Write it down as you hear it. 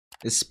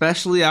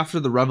especially after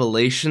the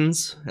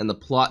revelations and the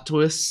plot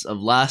twists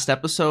of last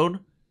episode.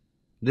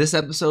 This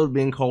episode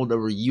being called a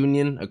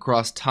reunion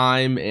across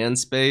time and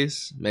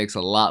space makes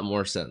a lot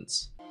more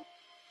sense.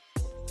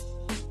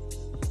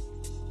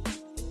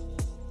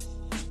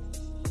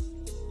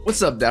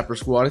 What's up, Dapper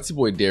Squad? It's your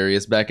boy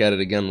Darius back at it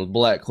again with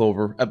Black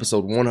Clover,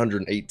 episode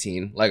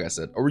 118. Like I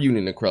said, a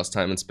reunion across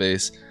time and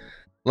space.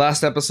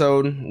 Last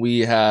episode, we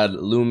had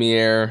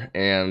Lumiere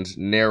and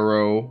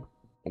Nero,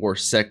 or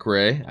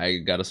Secre, I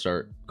gotta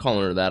start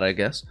calling her that, I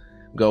guess,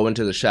 go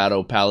into the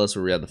Shadow Palace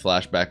where we had the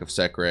flashback of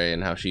Secre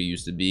and how she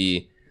used to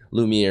be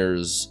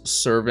Lumiere's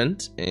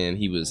servant, and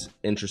he was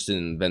interested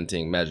in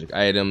inventing magic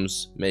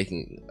items,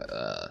 making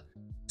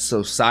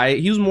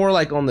society. He was more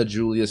like on the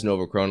Julius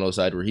Novachrono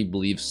side, where he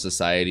believes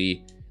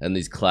society and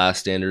these class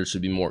standards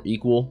should be more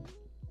equal,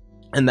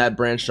 and that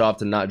branched off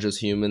to not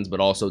just humans but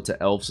also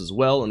to elves as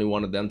well, and he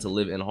wanted them to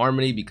live in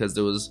harmony because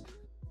there was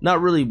not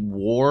really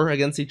war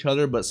against each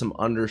other, but some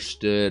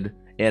understood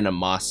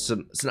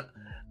animosity,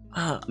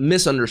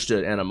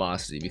 misunderstood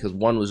animosity, because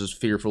one was just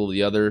fearful of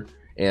the other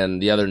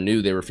and the other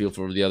knew they were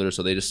fearful of the other,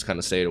 so they just kind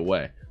of stayed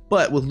away.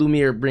 But with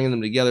Lumiere bringing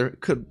them together, it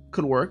could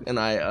work, and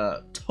I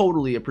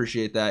totally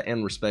appreciate that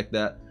and respect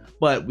that.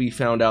 But we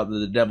found out that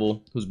the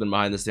devil, who's been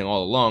behind this thing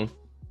all along,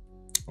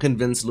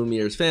 convinced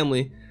Lumiere's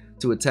family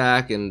to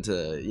attack, and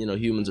to, you know,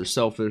 humans are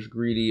selfish,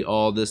 greedy,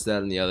 all this,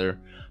 that, and the other.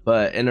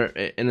 But and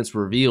it's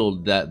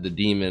revealed that the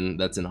demon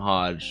that's in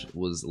Hodge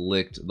was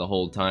Licht the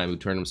whole time, who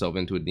turned himself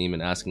into a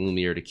demon, asking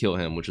Lumiere to kill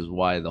him, which is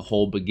why the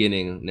whole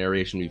beginning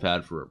narration we've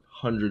had for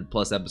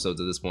 100+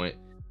 episodes at this point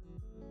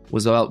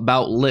was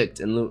about Licht,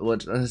 and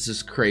which is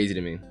just crazy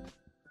to me.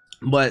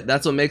 But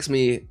that's what makes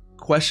me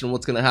question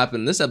what's going to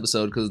happen in this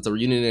episode, because it's a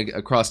reunion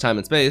across time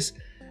and space,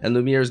 and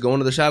Lumiere is going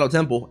to the Shadow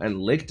Temple, and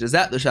Licht is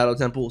at the Shadow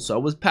Temple. So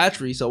was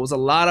Patry. So it was a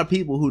lot of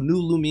people who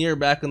knew Lumiere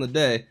back in the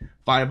day,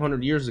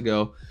 500 years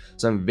ago.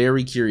 So I'm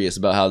very curious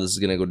about how this is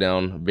going to go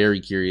down. Very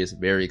curious,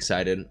 very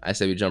excited. I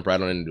say we jump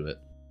right on into it.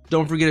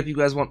 Don't forget, if you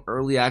guys want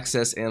early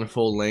access and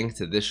full length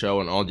to this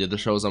show and all the other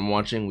shows I'm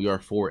watching, we are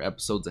 4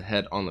 episodes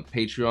ahead on the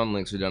Patreon.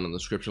 Links are down in the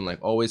description like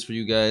always for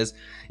you guys.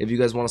 If you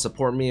guys want to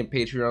support me, and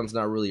Patreon's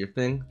not really your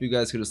thing, if you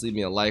guys could just leave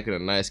me a like and a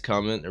nice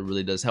comment, it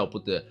really does help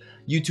with the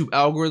YouTube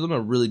algorithm. I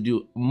really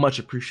do much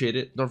appreciate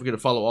it. Don't forget to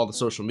follow all the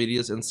social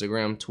medias,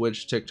 Instagram,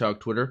 Twitch, TikTok,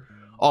 Twitter,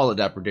 all at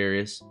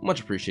DapperDarius. Much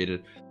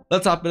appreciated.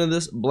 Let's hop into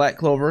this. Black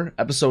Clover,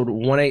 episode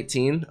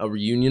 118, a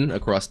reunion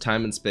across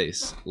time and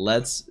space.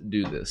 Let's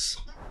do this.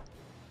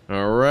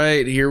 All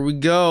right, here we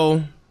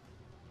go.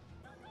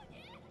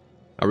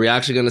 Are we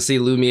actually gonna see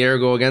Lumiere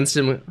go against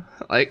him?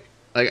 Like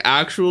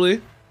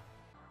actually?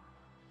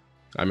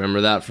 I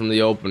remember that from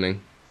the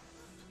opening.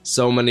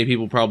 So many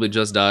people probably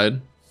just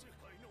died.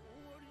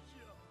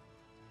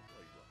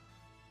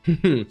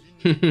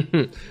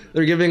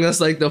 They're giving us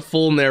like the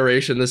full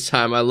narration this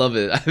time. I love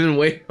it. I've been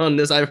waiting on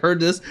this. I've heard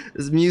this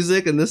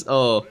music and this.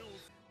 Oh.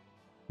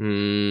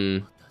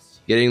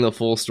 Getting the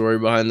full story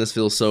behind this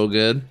feels so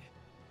good.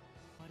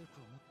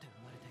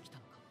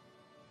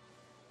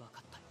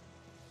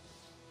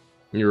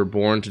 You were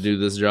born to do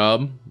this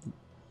job.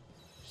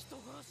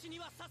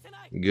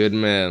 Good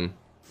man.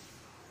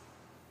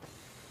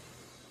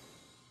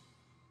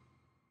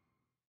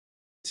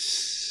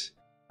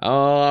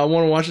 I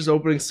want to watch this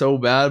opening so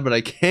bad, but I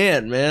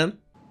can't, man.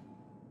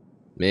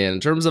 Man, in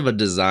terms of a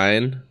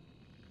design,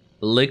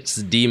 Licht's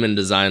demon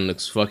design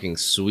looks fucking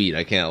sweet,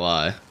 I can't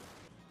lie.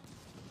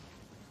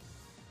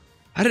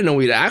 I didn't know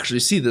we'd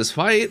actually see this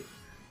fight.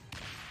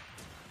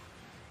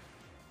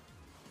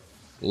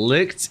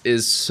 Licht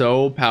is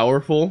so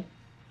powerful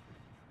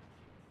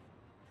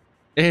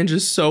and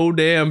just so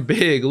damn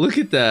big. Look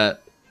at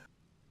that.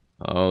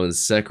 Oh, and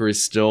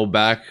Secre's still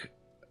back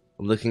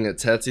looking at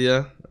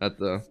Tetia at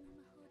the...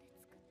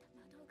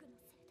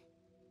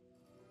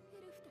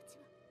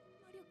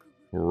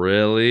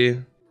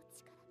 Really?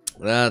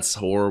 That's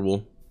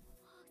horrible.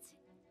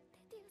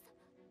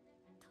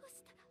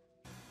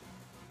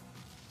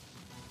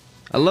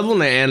 I love when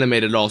they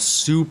animate it all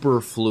super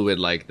fluid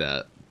like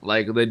that.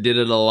 Like they did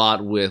it a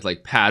lot with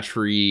like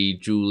Patry,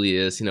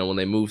 Julius, you know, when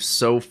they move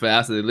so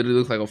fast they literally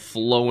look like a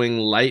flowing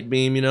light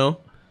beam, you know?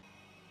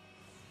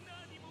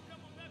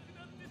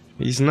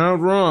 He's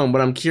not wrong,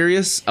 but I'm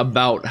curious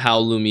about how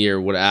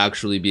Lumiere would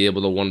actually be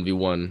able to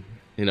 1v1,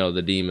 you know,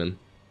 the demon.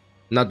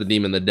 Not the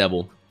demon, the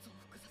devil.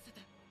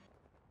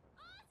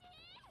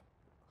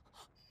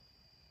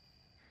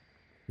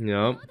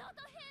 Yup.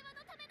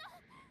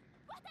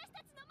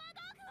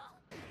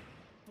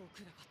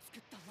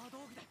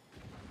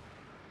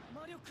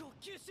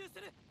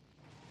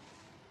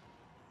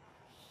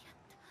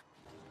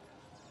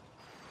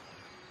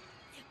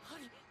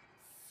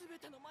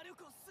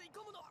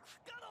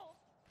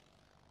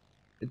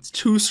 It's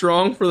too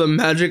strong for the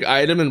magic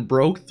item and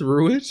broke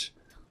through it?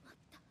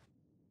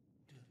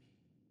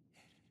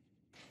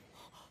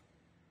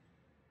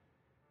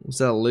 Was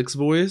that Licht's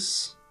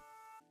voice?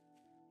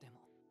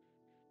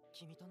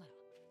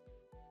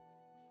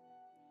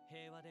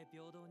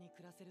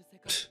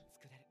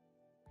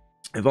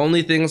 If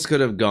only things could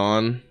have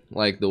gone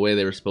like the way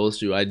they were supposed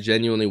to, I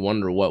genuinely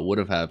wonder what would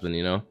have happened,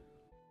 you know?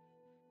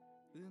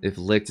 If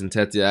Licht and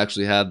Tetya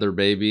actually had their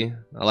baby.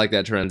 I like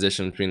that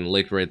transition between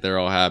Licht right there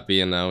all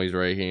happy and now he's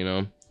right here, you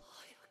know?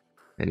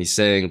 And he's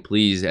saying,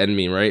 please end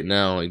me right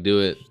now, like do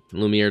it.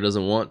 Lumiere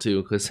doesn't want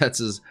to because that's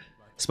his,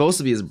 supposed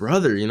to be his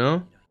brother, you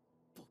know?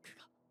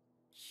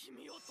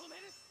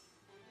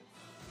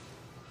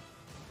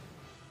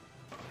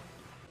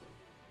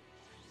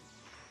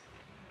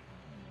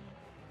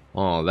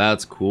 Oh,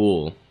 that's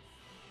cool.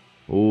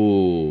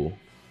 Ooh.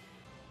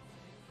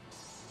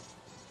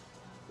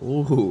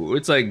 Ooh,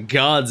 it's like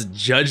God's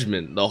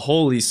judgment, the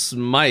holy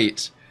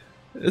smite.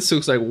 This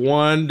looks like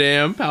one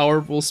damn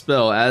powerful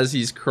spell as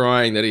he's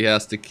crying that he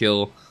has to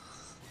kill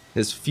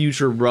his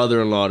future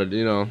brother-in-law to,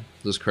 you know,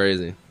 just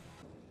crazy.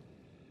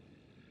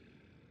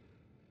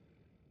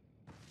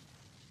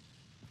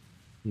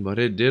 But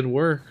it did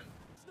work.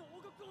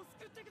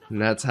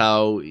 And that's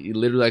how he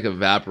literally like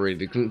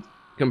evaporated.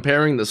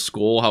 Comparing the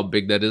skull, how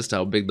big that is, to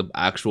how big the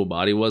actual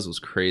body was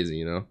crazy,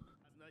 you know?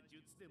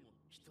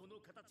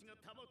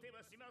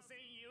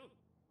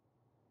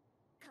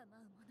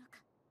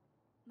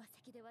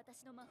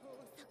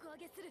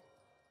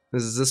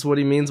 Is this what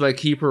he means by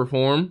keep her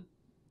form?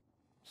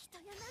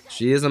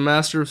 She is a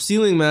master of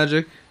sealing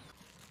magic.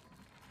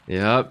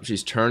 Yep,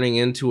 she's turning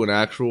into an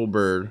actual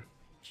bird.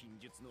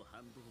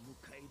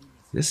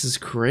 This is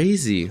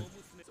crazy.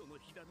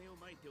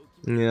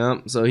 Yeah,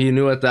 so he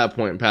knew at that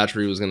point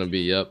Patry was gonna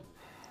be, yep.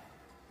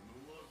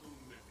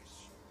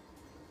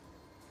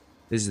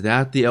 Is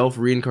that the elf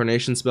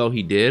reincarnation spell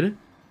he did?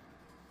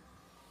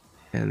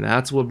 And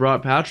that's what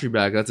brought Patry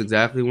back. That's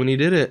exactly when he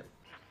did it.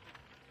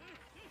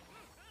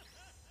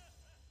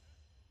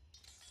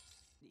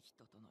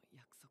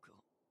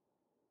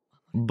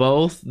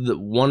 Both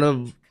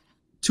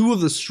two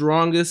of the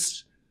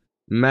strongest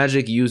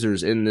magic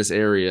users in this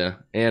area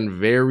and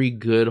very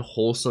good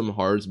wholesome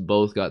hearts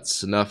both got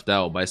snuffed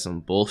out by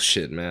some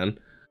bullshit, man.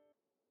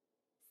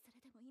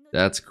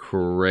 That's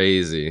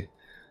crazy.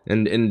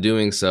 And in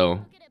doing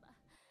so,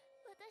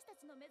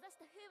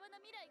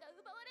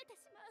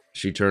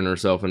 she turned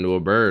herself into a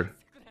bird.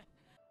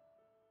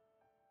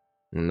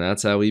 And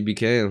that's how he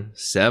became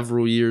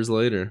several years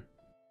later.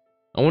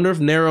 I wonder if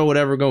Nero would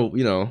ever go,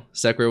 you know,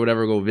 Secre would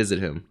ever go visit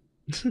him.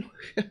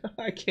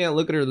 I can't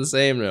look at her the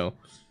same now.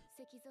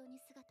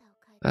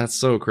 That's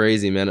so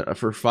crazy, man.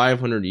 For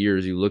 500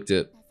 years, you looked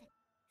at...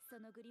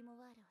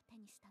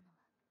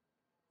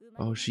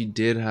 Oh, she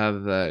did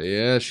have that.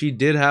 Yeah, she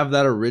did have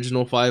that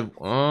original 5...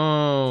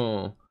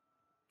 Oh.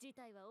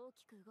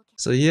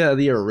 So yeah,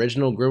 the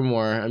original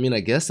Grimoire. I mean, I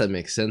guess that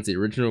makes sense. The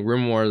original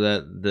Grimoire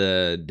that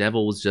the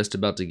devil was just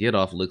about to get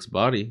off Licht's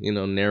body. You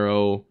know,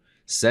 Nero,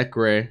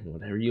 Secre,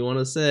 whatever you want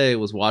to say,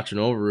 was watching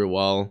over it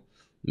while...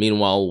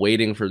 Meanwhile,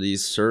 waiting for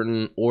these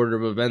certain order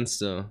of events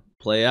to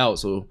play out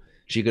so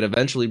she could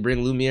eventually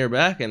bring Lumiere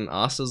back, and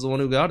Asta's the one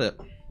who got it.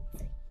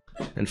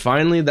 And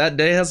finally, that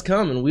day has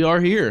come, and we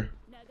are here.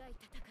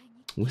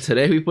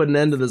 Today we put an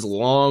end to this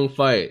long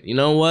fight. You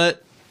know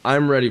what?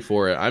 I'm ready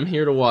for it. I'm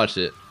here to watch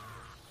it.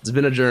 It's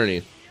been a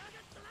journey.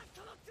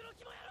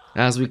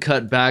 As we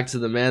cut back to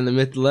the man, the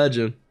myth, the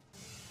legend.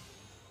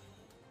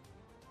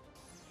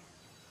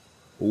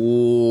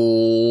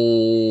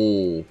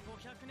 Ooh.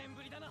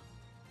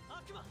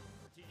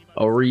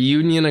 A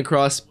reunion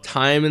across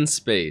time and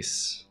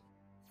space.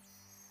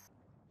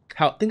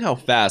 Think how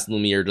fast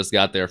Lumiere just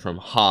got there from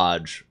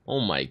Hodge.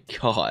 Oh my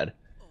god.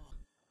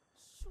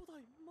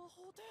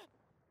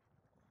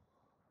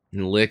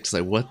 And Licht's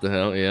like, what the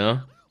hell,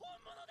 yeah?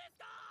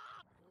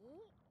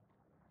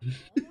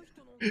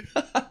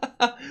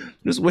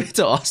 Just wait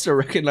till Asta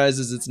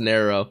recognizes it's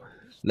Nero.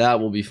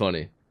 That will be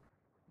funny.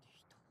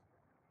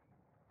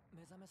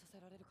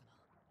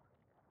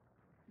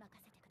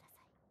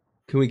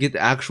 Can we get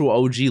the actual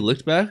OG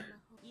Licht back?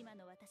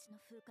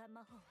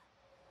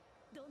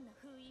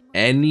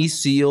 Any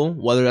seal,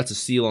 whether that's a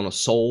seal on a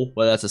soul,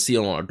 whether that's a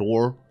seal on a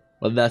door,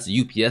 whether that's a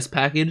UPS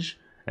package.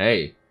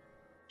 Hey,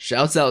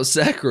 shouts out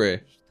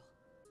Secre.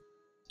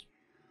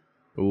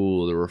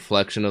 Ooh, the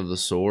reflection of the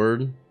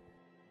sword.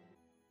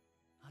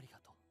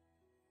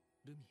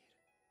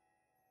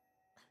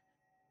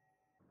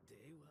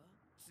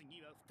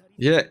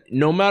 Yeah,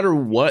 no matter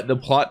what the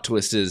plot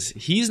twist is,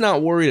 he's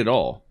not worried at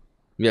all.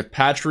 We have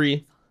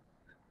Patry,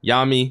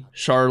 Yami,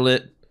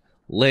 Charlotte,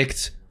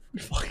 Licht,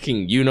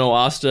 fucking Yuno,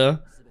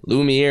 Asta,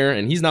 Lumiere,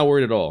 and he's not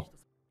worried at all.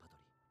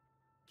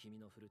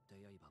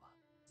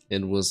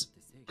 It was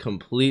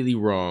completely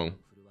wrong.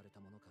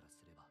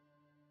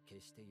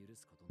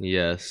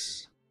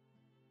 Yes.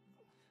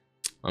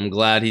 I'm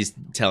glad he's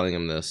telling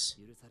him this.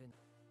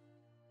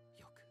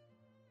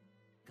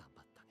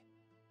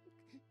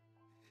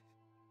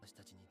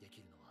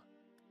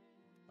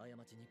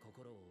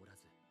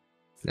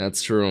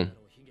 That's true.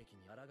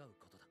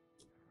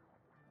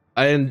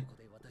 I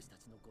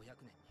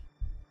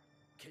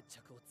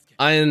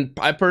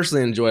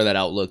personally enjoy that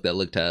outlook that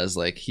Licht has.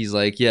 Like, he's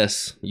like,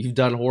 yes, you've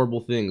done horrible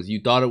things. You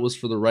thought it was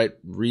for the right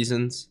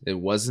reasons. It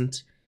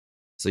wasn't.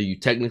 So you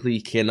technically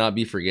cannot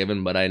be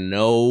forgiven, but I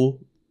know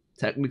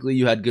technically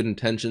you had good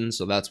intentions,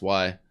 so that's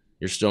why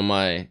you're still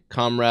my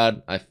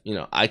comrade.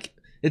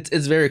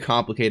 It's very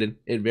complicated.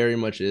 It very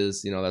much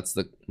is. You know, it's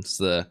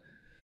the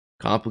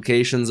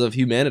complications of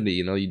humanity.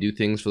 You know, you do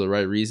things for the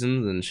right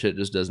reasons, and shit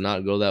just does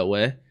not go that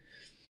way.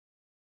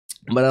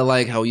 But I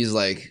like how he's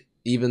like,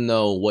 even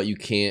though what you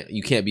can't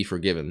be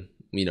forgiven.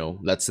 You know,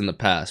 that's in the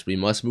past. We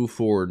must move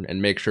forward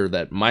and make sure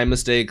that my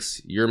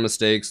mistakes, your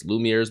mistakes,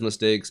 Lumiere's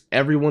mistakes,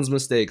 everyone's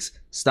mistakes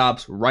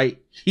stops right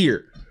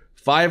here.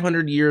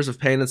 500 years of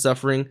pain and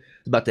suffering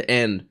is about to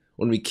end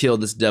when we kill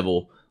this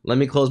devil. Let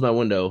me close my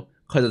window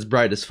because it's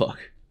bright as fuck.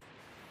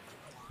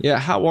 Yeah,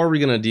 how are we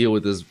gonna deal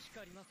with this?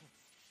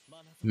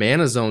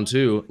 Mana Zone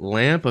 2,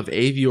 Lamp of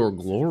Avior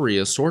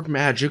Gloria, Sword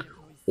Magic,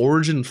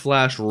 Origin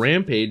Flash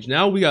Rampage.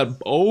 Now we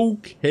got,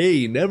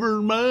 okay, never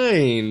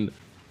mind.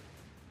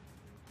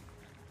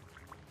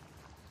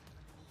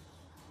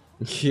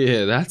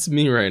 Yeah, that's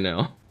me right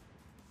now.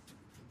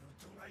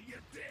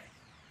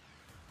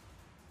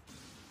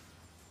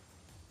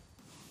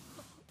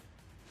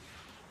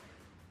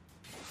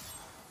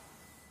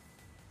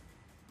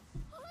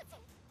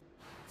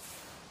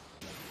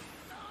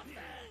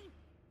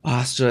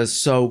 Asta is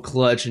so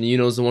clutch, and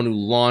Yuno's the one who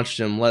launched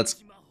him.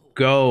 Let's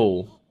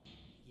go.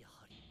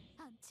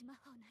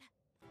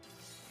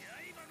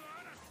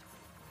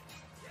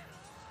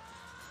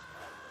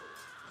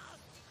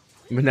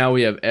 But now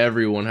we have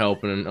everyone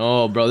helping, and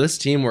oh, bro, this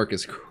teamwork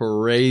is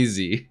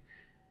crazy.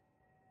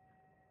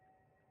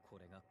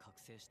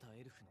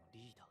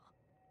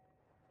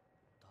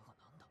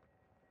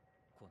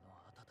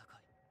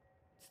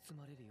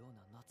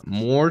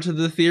 More to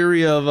the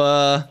theory of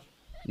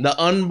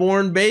the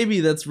unborn baby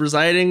that's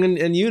residing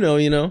in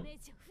Yuno, you know.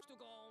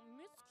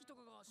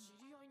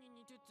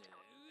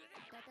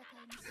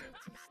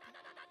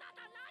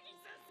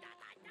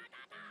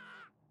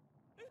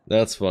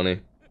 That's funny.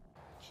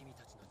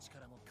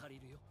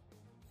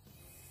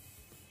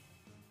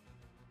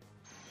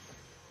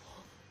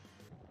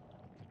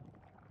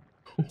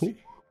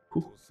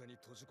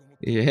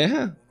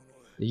 Yeah,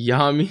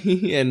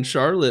 Yami and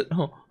Charlotte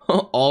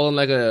all in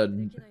like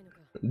a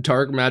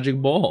dark magic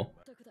ball.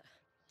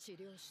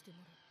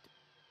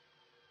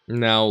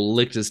 Now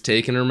Licht is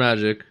taking her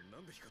magic.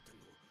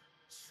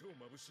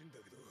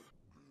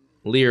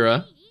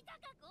 Lyra.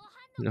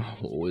 No,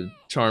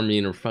 Charmy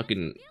in her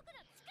fucking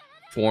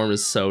form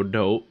is so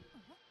dope.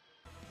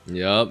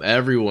 Yup,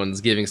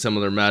 everyone's giving some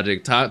of their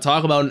magic.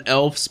 Talk about an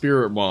elf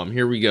spirit bomb.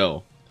 Here we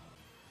go.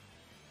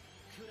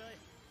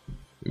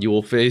 You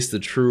will face the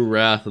true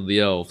wrath of the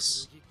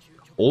elves.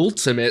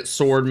 Ultimate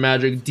sword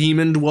magic,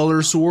 demon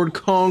dweller sword,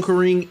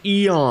 conquering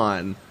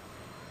Eon.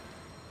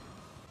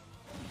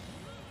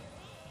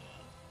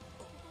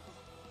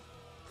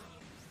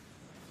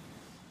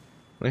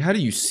 Like, how do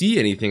you see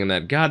anything in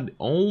that? God,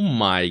 oh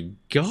my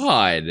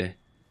god.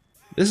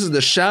 This is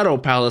the Shadow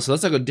Palace, so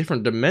that's like a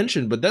different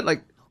dimension, but that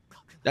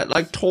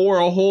like tore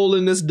a hole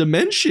in this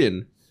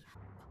dimension.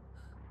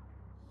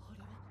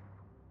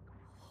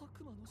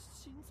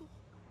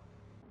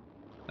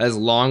 As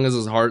long as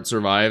his heart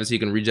survives, he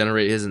can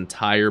regenerate his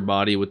entire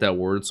body with that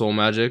word soul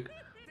magic.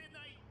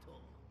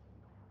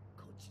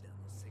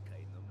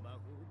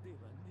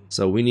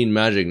 So we need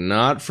magic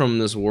not from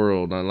this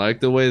world. I like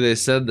the way they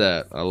said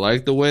that. I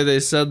like the way they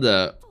said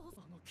that.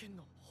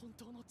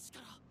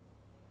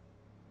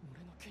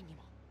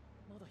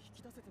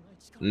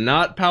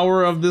 Not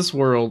power of this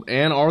world.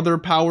 And are there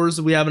powers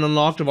that we haven't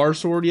unlocked of our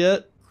sword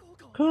yet?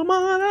 Come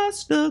on,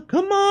 Asta.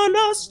 Come on,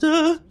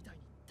 Asta.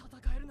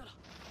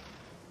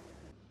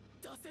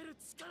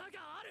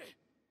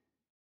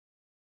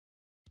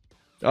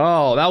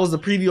 Oh, that was the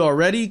preview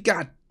already?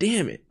 God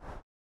damn it.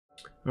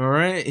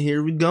 Alright,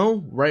 here we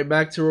go. Right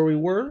back to where we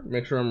were.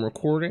 Make sure I'm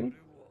recording.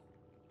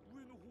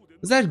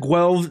 Is that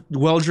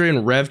Gweldre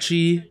and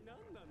Revchi?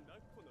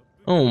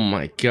 Oh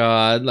my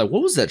god. Like,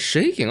 what was that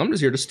shaking? I'm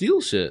just here to steal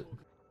shit.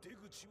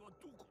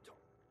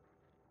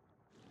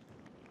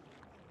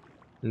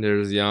 And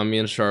there's Yami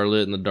and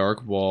Charlotte in the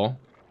dark ball.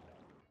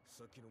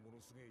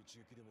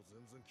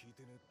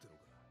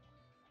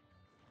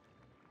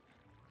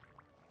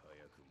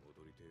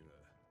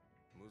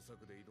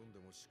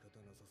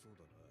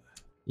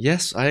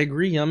 Yes, I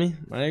agree, Yami.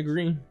 I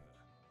agree.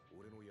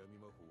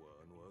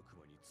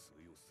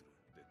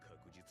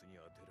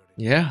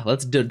 Yeah,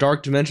 let's do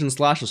Dark Dimension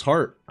slash his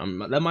heart.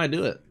 That might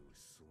do it.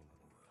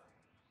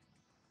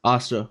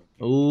 Asta.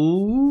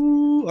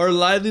 Ooh, our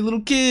lively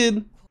little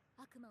kid.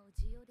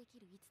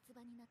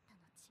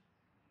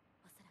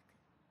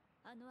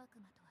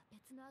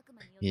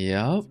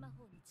 Yep.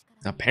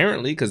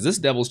 Apparently, because this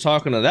devil's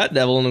talking to that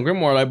devil in the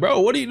Grimoire, like, bro,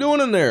 what are you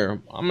doing in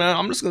there?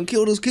 I'm just gonna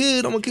kill this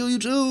kid. I'm gonna kill you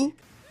too.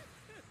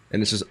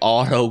 And it's just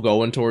auto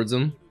going towards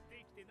him.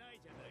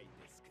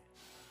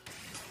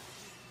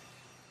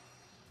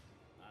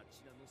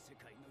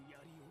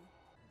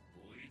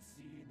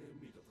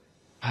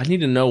 I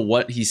need to know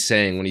what he's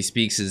saying when he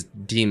speaks his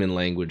demon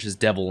language, his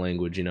devil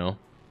language, you know?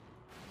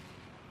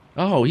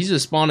 Oh, he's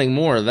just spawning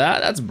more of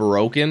that? That's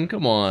broken.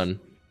 Come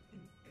on.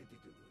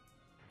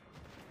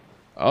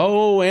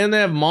 Oh, and they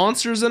have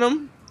monsters in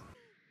them?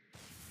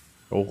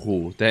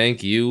 Oh,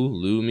 thank you,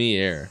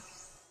 Lumiere.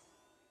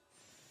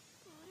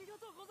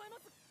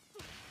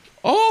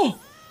 Oh!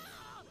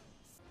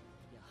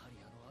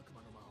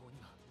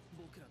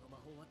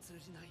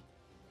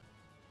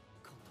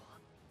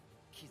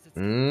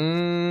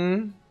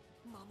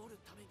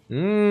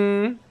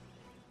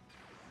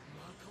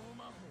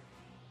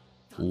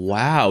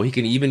 Wow, he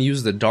can even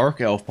use the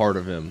dark elf part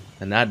of him,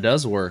 and that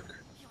does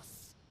work.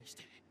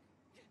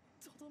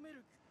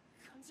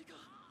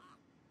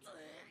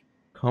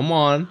 Come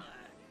on.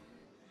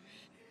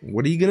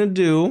 What are you gonna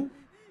do?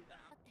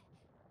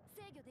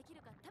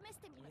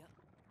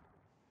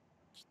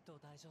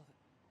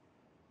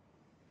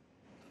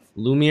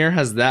 Lumiere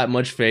has that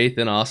much faith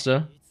in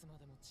Asta?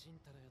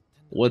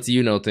 What's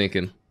Yuno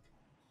thinking?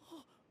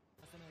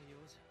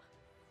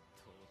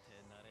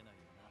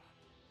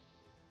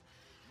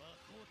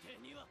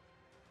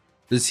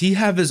 Does he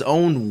have his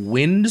own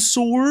wind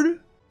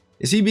sword?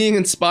 Is he being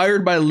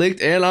inspired by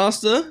Licht and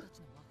Asta?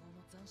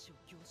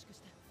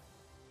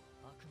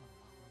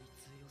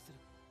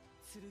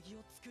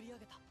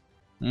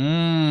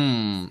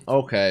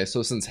 Okay,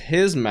 so since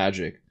his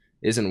magic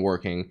isn't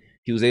working,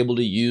 he was able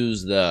to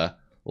use the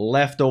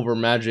leftover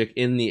magic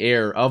in the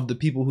air of the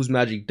people whose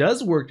magic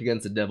does work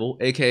against the devil,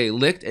 aka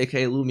Licht,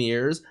 aka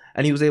Lumiere's,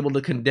 and he was able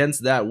to condense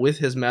that with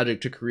his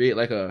magic to create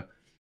like a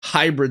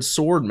hybrid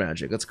sword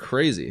magic. That's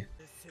crazy.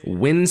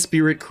 Wind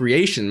spirit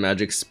creation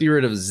magic,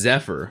 spirit of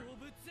Zephyr.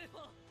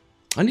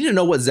 I need to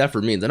know what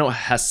Zephyr means. I know it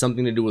has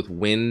something to do with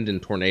wind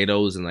and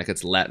tornadoes and like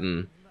its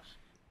Latin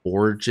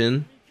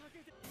origin.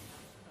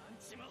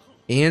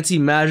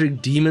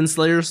 Anti-magic demon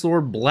slayer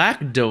sword,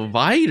 black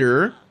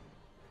divider.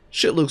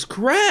 Shit looks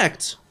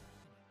cracked.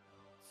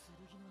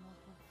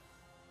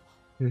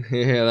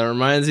 Yeah, that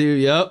reminds you.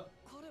 Yep.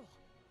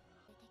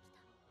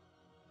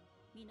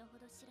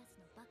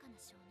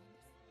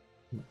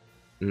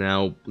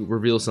 Now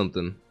reveal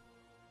something.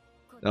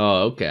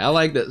 Oh, okay. I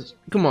like this.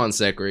 Come on,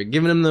 Secre.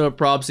 Giving him the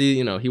props.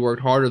 He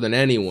worked harder than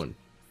anyone.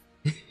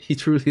 He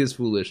truly is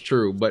foolish,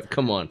 true, but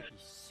come on.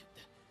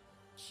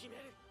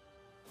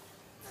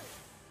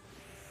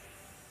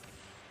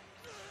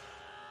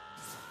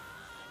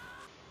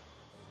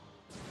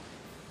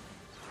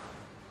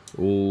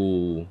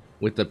 Ooh,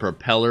 with the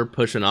propeller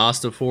pushing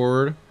Asta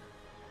forward.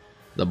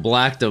 The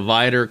black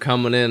divider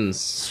coming in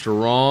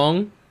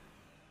strong.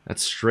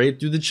 That's straight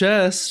through the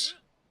chest.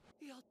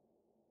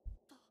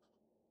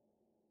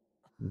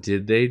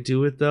 Did they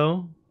do it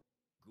though?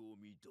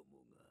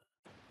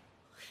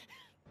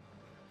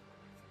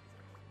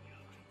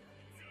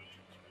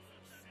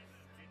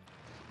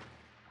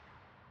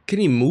 Can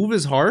he move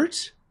his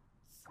heart?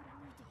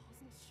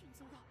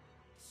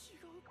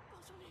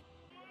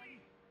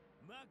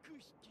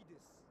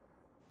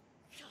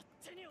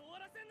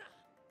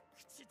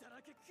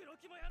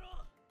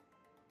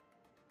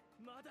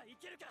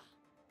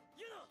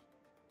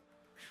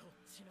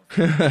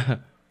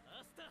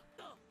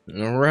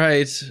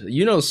 Alright.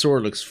 Yuno's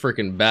sword looks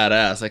freaking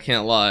badass, I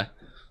can't lie.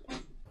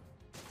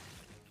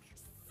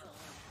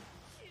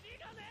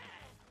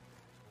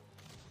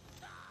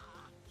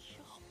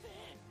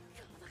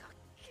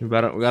 We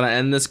gotta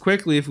end this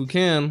quickly if we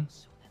can.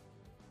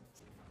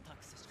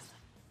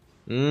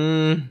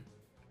 They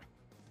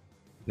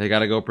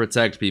gotta go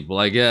protect people,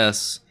 I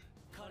guess.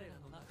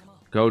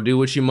 Go do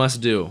what you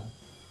must do.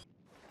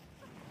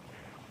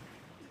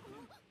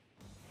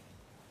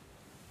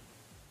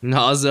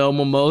 Nazel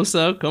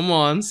Mimosa, come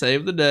on,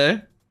 save the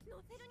day.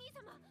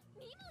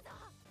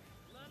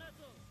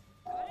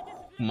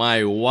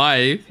 My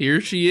wife, here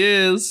she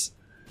is.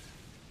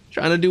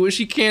 Trying to do what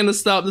she can to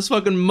stop this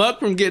fucking muck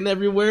from getting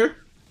everywhere.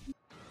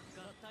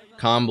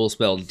 Combo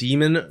spell,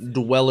 Demon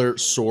Dweller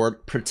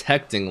Sword,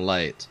 Protecting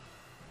Light.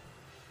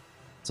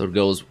 So it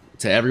goes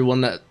to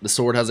everyone that the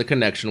sword has a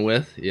connection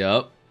with.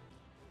 Yep.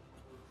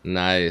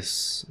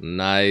 Nice.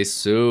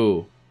 Nice.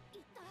 Ooh.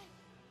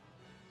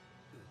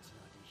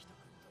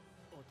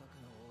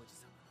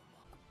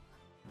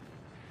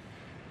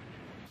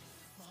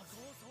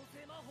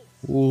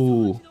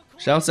 Ooh.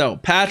 Shouts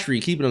out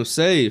Patry, keeping him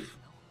safe.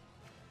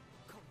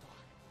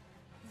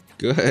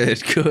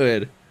 Good,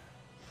 good.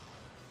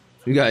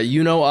 We got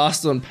Yuno,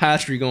 Asta, and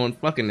Patry going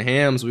fucking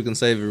ham so we can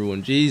save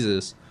everyone.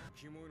 Jesus.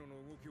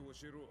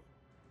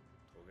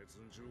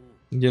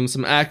 Give him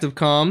some active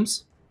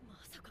comms.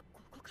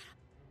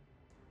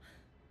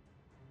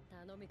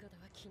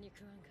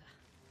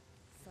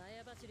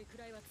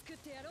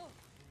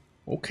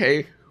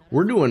 Okay,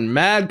 we're doing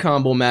mad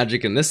combo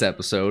magic in this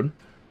episode.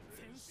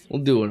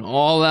 We'll do an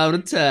all-out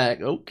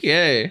attack.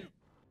 Okay.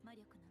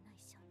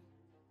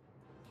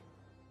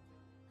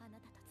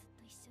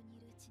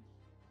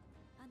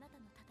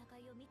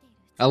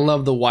 I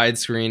love the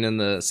widescreen and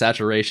the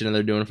saturation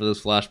they're doing for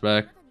this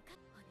flashback.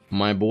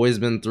 My boy's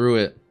been through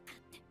it.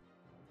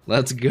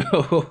 Let's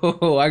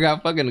go. I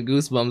got fucking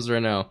goosebumps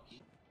right now.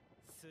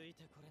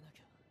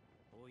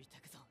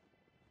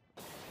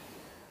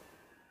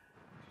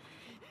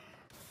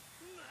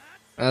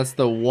 That's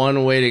the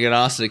one way to get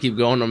Asta to keep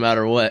going no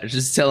matter what.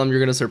 Just tell him you're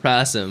gonna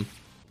surpass him.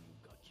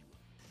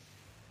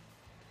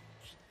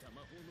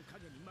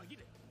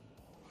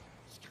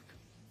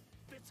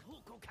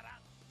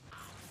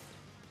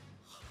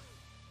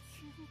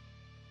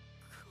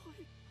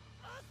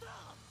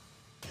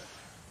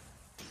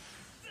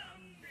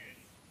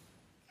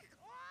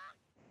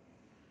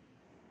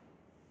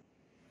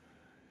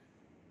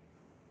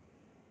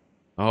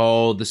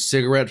 Oh, the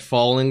cigarette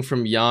falling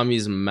from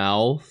Yami's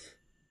mouth.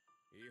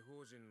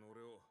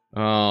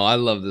 Oh, I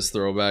love this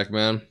throwback,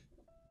 man.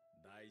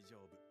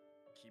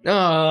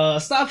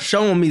 Stop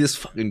showing me this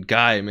fucking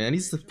guy, man.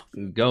 He's the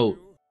fucking GOAT.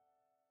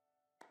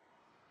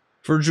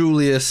 For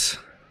Julius.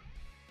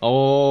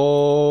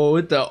 Oh,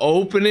 with the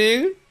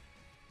opening.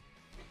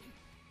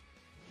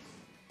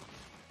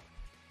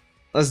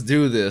 Let's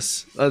do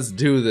this. Let's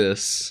do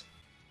this.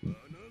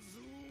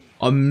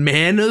 A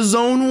mana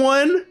zone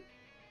one?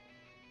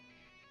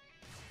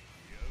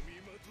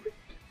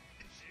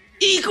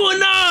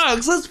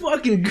 Equinox! Let's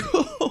fucking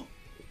go!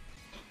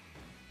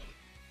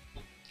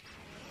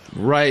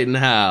 Right in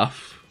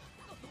half.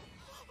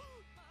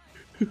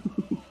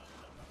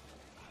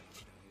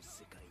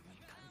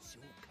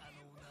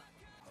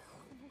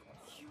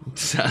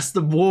 That's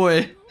the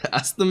boy.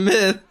 That's the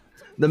myth.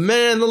 The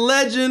man, the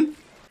legend.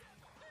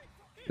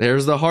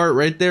 There's the heart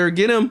right there.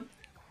 Get him.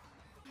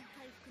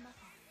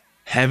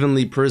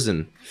 Heavenly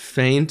prison.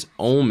 Faint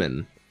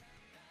omen.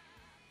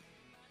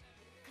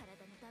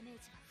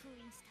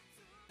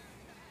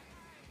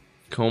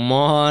 Come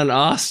on,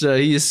 Asta.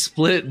 He's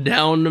split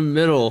down the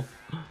middle.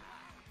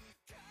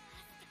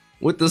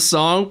 With the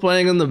song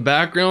playing in the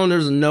background,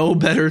 there's no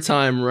better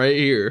time right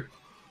here.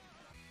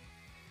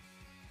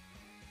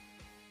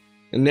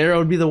 And Nero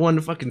would be the one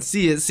to fucking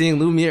see it, seeing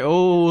Lumiere.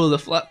 Oh, the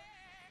flap.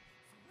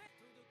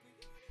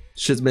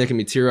 Shit's making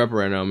me tear up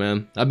right now,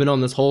 man. I've been on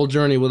this whole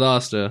journey with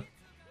Asta.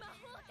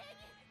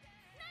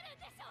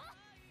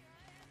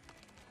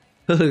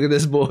 Look at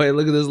this boy.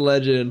 Look at this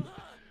legend.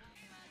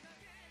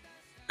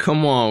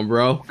 Come on,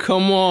 bro.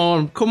 Come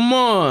on. Come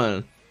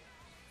on.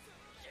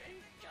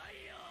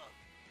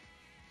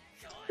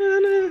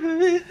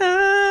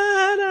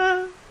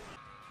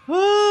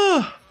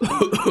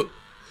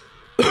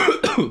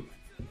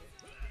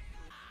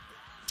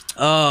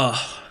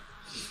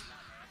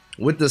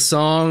 With the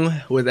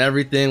song, with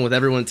everything, with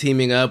everyone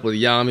teaming up, with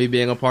Yami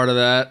being a part of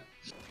that.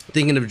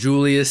 Thinking of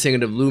Julius,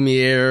 thinking of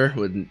Lumiere,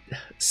 with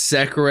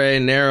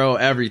Secre, Nero,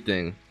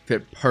 everything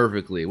fit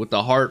perfectly. With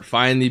the heart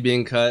finally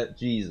being cut.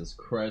 Jesus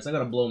Christ, I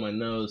gotta blow my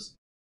nose.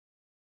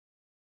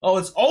 Oh,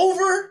 it's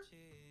over?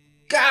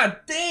 God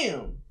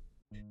damn.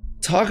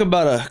 Talk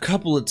about a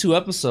couple of 2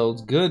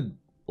 episodes. Good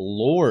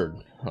lord.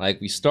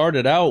 Like, we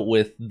started out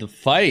with the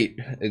fight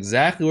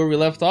exactly where we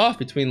left off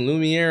between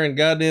Lumiere and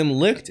goddamn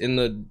Licht in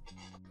the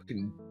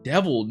fucking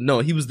devil. No,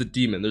 he was the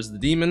demon. There's the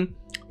demon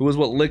who was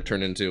what Licht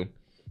turned into.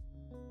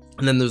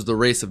 And then there's the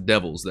race of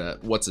devils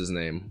that, what's his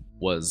name,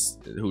 was,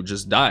 who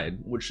just died,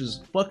 which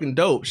is fucking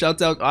dope.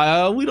 Shouts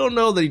out, we don't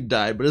know that he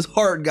died, but his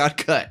heart got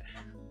cut.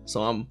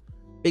 So I'm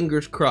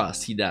fingers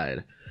crossed he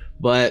died.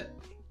 But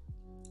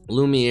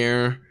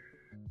Lumiere,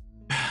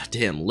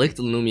 damn, Licht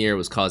and Lumiere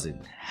was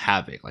causing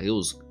havoc. Like, it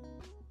was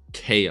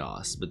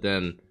chaos. But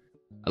then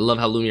I love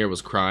how Lumiere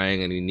was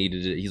crying and he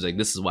needed it. He's like,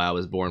 this is why I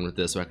was born with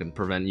this, so I can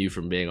prevent you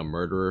from being a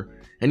murderer.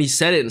 And he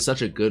said it in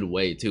such a good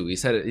way too. He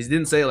said it, he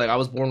didn't say like, I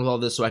was born with all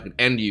this so I could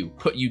end you,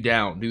 put you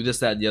down, do this,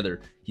 that, and the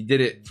other. He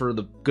did it for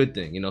the good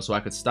thing, you know, so I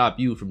could stop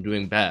you from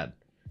doing bad.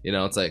 You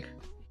know, it's like,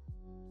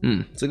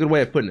 it's a good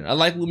way of putting it. I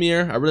like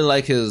Lumiere. I really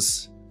like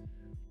his,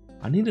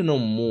 I need to know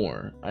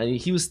more.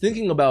 He was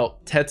thinking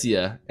about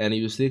Tetia and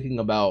he was thinking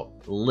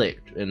about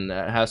Licht, and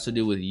that has to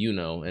do with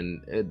Yuno,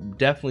 and it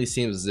definitely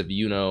seems as if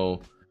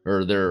Yuno,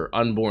 or their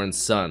unborn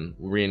son,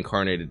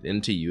 reincarnated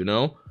into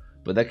Yuno,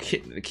 but that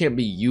can't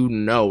be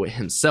Yuno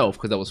himself,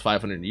 because that was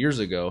 500 years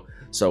ago.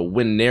 So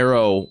when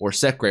Nero or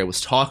Secre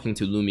was talking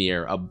to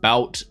Lumiere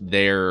about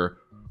their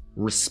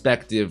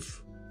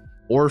respective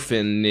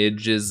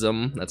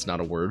orphanagism, that's not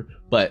a word,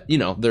 but you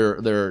know,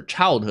 their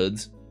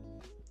childhoods,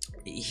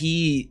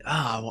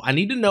 I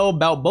need to know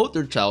about both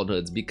their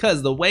childhoods,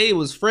 because the way it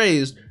was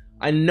phrased,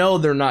 I know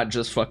they're not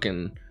just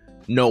fucking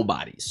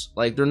nobodies.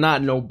 Like, they're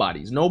not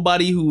nobodies.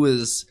 Nobody who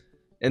is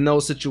in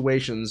those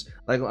situations,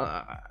 like,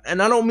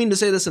 and I don't mean to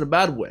say this in a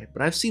bad way,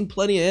 but I've seen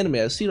plenty of anime,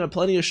 I've seen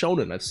plenty of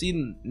shonen, I've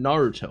seen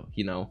Naruto,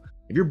 you know.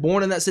 If you're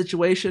born in that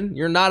situation,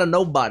 you're not a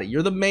nobody,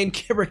 you're the main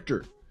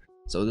character.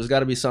 So there's got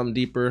to be something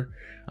deeper.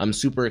 I'm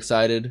super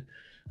excited.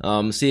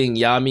 Seeing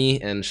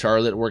Yami and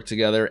Charlotte work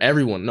together,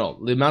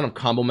 the amount of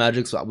combo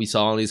magics we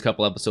saw in these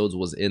couple episodes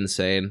was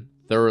insane.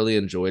 Thoroughly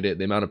enjoyed it.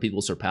 The amount of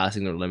people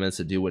surpassing their limits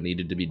to do what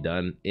needed to be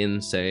done,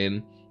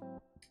 insane.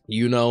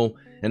 Yuno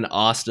and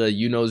Asta,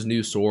 Yuno's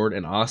new sword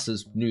and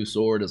Asta's new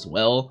sword as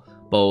well,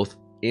 both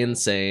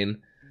insane.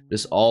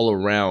 Just all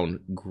around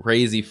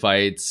crazy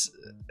fights.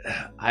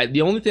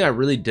 The only thing I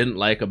really didn't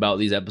like about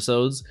these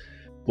episodes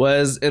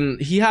was,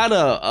 and he had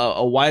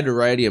a wide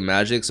variety of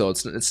magic, so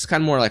it's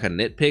kind of more like a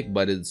nitpick,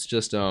 but it's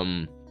just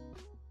the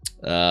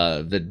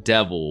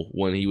devil,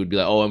 when he would be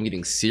like, oh, I'm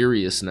getting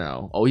serious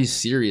now. Oh, he's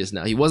serious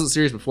now. He wasn't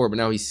serious before, but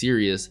now he's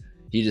serious.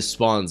 He just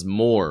spawns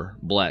more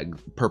black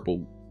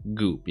purple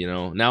goop, you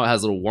know. Now it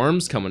has little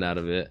worms coming out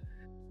of it,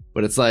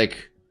 but it's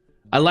like,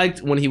 I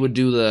liked when he would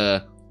do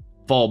the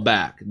fall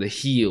back, the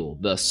heal,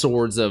 the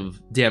swords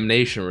of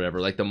damnation or whatever,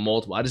 like the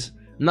multiple.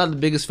 I'm not the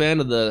biggest fan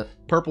of the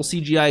purple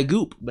CGI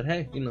goop, but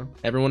hey, you know,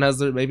 everyone has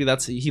their, maybe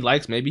that's he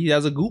likes, maybe he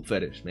has a goop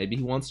fetish, maybe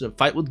he wants to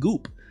fight with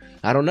goop.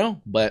 I don't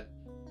know, but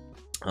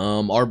I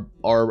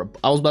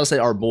was about to say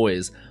our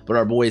boys, but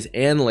our boys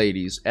and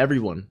ladies,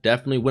 everyone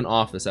definitely went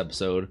off this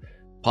episode,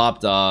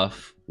 popped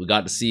off. We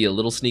got to see a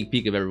little sneak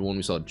peek of everyone.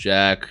 We saw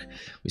Jack,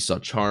 we saw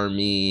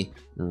Charmy,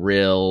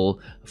 Rill,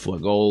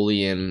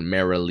 Fuegolian,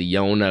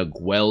 Marileona,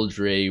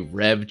 Gueldre,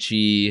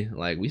 Revchi.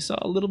 Like, we saw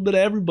a little bit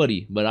of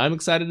everybody, but I'm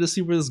excited to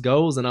see where this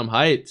goes, and I'm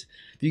hyped.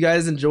 If you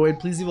guys enjoyed,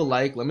 please leave a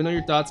like. Let me know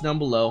your thoughts down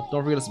below.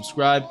 Don't forget to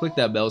subscribe. Click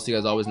that bell so you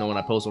guys always know when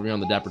I post over here on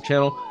the Dapper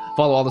channel.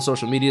 Follow all the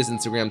social medias,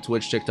 Instagram,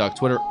 Twitch, TikTok,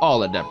 Twitter,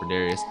 all at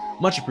DapperDarius.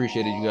 Much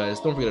appreciated, you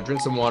guys. Don't forget to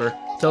drink some water.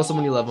 Tell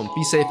someone you love them.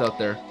 Be safe out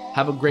there.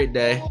 Have a great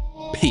day.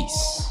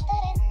 Peace.